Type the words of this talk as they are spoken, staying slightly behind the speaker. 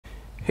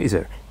Hey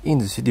there, in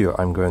this video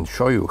I'm going to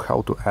show you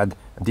how to add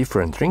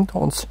different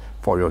ringtones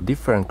for your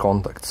different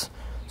contacts.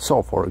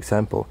 So for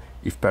example,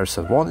 if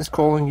person 1 is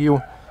calling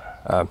you,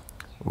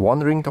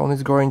 one ringtone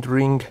is going to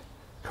ring.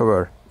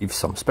 However, if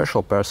some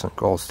special person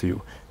calls to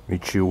you,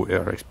 which you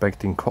are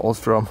expecting calls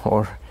from,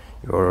 or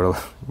you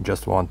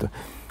just want to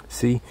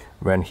see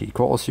when he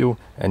calls you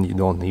and you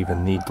don't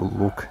even need to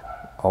look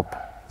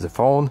up the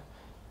phone,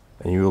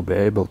 and you will be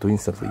able to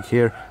instantly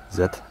hear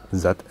that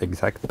that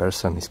exact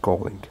person is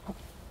calling.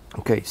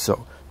 Okay,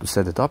 so to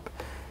set it up,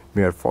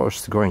 we are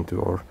first going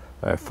to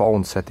our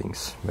phone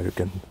settings, where you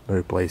can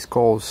replace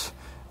calls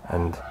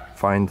and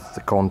find the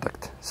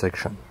contact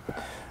section.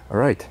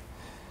 Alright,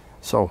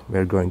 so we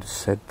are going to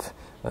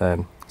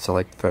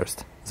select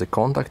first the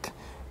contact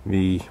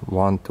we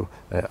want to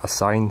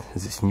assign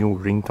this new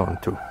ringtone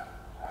to.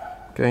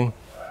 Okay,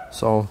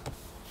 so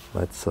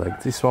let's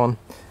select this one,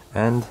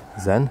 and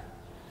then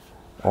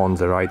on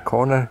the right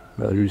corner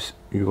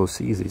you will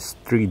see these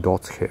 3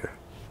 dots here.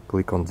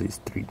 Click on these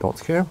 3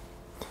 dots here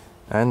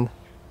and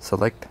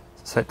select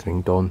Set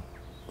Ringtone,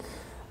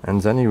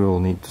 and then you will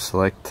need to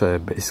select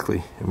basically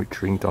which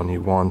ringtone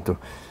you want to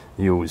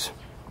use.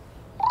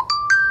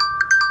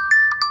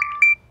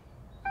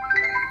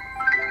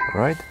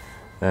 Alright,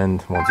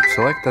 and once it's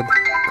selected,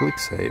 click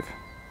Save.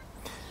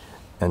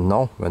 And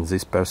now when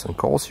this person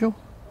calls you,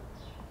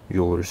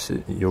 you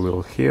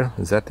will hear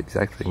that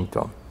exact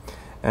ringtone,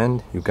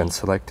 and you can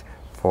select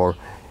for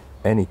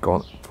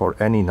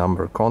any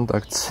number of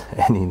contacts,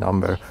 any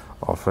number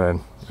of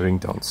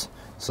ringtones.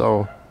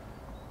 So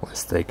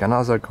let's take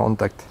another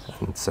contact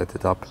and set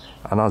it up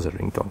another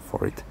ringtone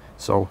for it,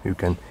 so you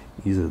can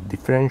easily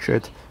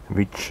differentiate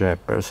which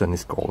person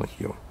is calling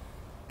you.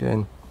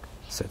 Again,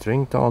 set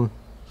ringtone,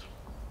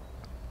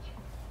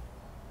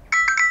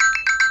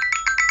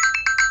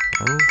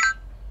 and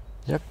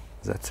yep,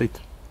 that's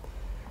it.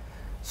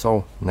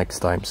 So next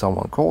time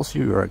someone calls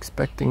you, you're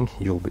expecting,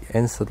 you'll be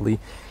instantly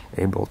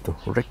able to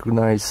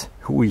recognize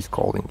who is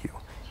calling you.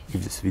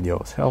 If this video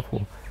was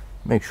helpful,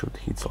 make sure to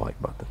hit the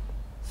like button.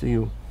 See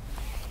you.